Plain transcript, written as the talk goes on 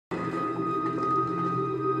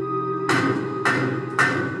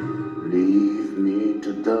Leave me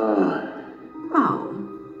to die. Oh,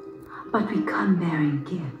 but we come bearing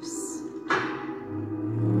gifts.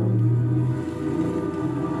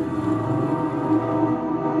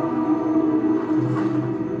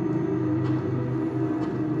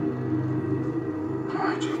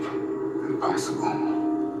 Magic. Impossible.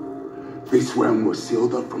 This realm was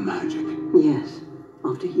sealed up for magic. Yes,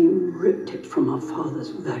 after you ripped it from our father's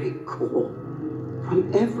very core.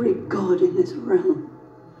 From every god in this realm.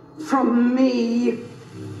 From me.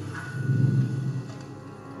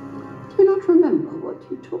 Do you not remember what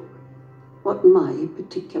you took? What my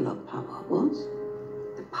particular power was?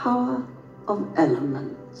 The power of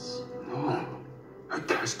elements. No. I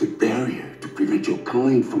cast a barrier to prevent your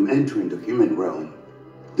kind from entering the human realm.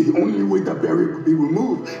 The only way that barrier could be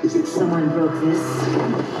removed is if Someone broke this.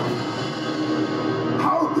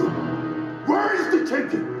 How then? Where is the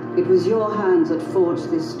champion? It was your hands that forged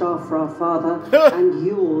this staff for our father, and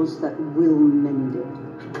yours that will mend it.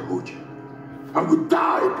 I told you. I would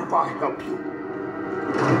die if I help you.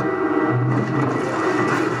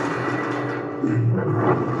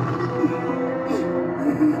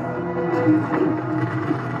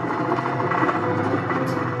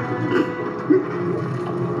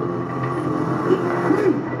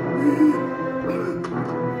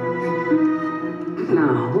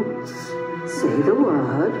 Now, say the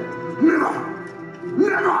word. Never!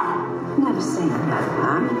 Never! Never say never.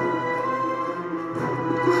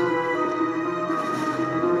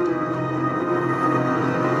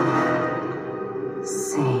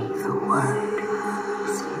 Say the word.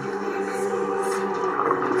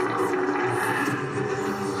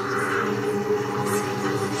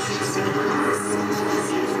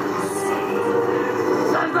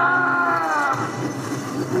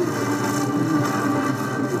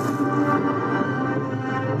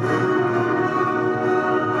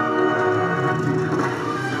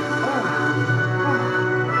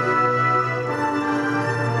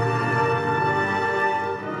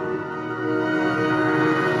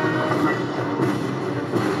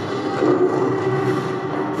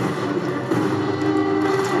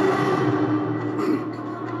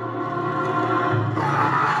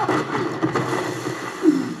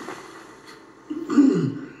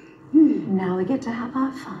 Now we get to have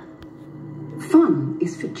our fun. Fun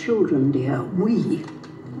is for children, dear. We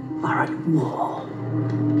are at war.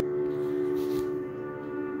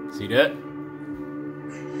 See that?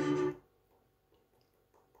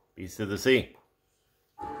 Beast of the Sea.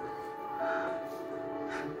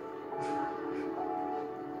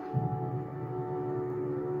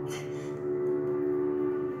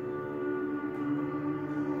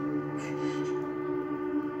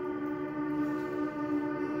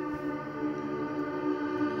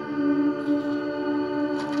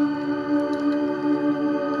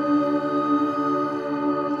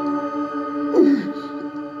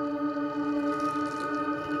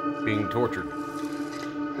 Being tortured.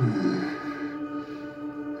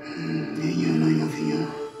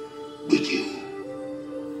 Did you?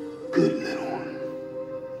 Good little one.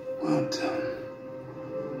 Well done.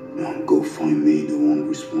 Now go find me the one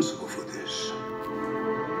responsible for this.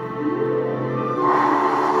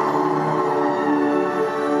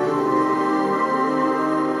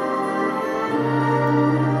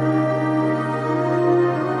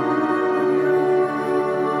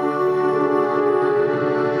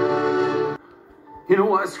 You know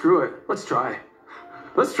what? Screw it. Let's try.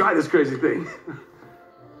 Let's try this crazy thing.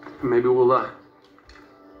 Maybe we'll,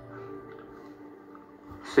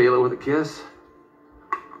 seal it with a kiss.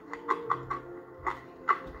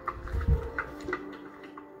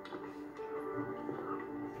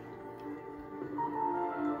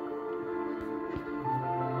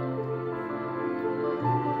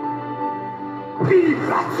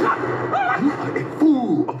 You are a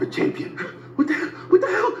fool of a champion. What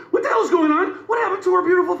the hell's going on? What happened to her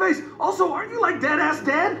beautiful face? Also, aren't you like dead-ass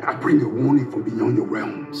dead? I bring a warning from beyond your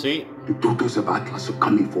realm. See? The daughters of Atlas are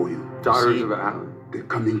coming for you. Daughters of Atlas. They're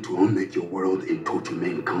coming to unmake your world and torture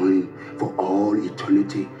mankind for all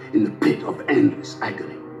eternity in the pit of endless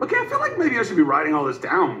agony. Okay, I feel like maybe I should be writing all this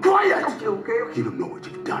down. Quiet! Okay. You don't know what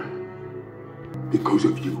you've done. Because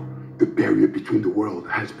of you, the barrier between the world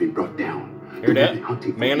has been brought down. Hear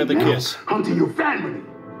that? Man of the kiss. Hunting your family.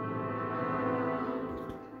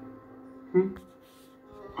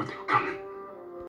 Are they coming?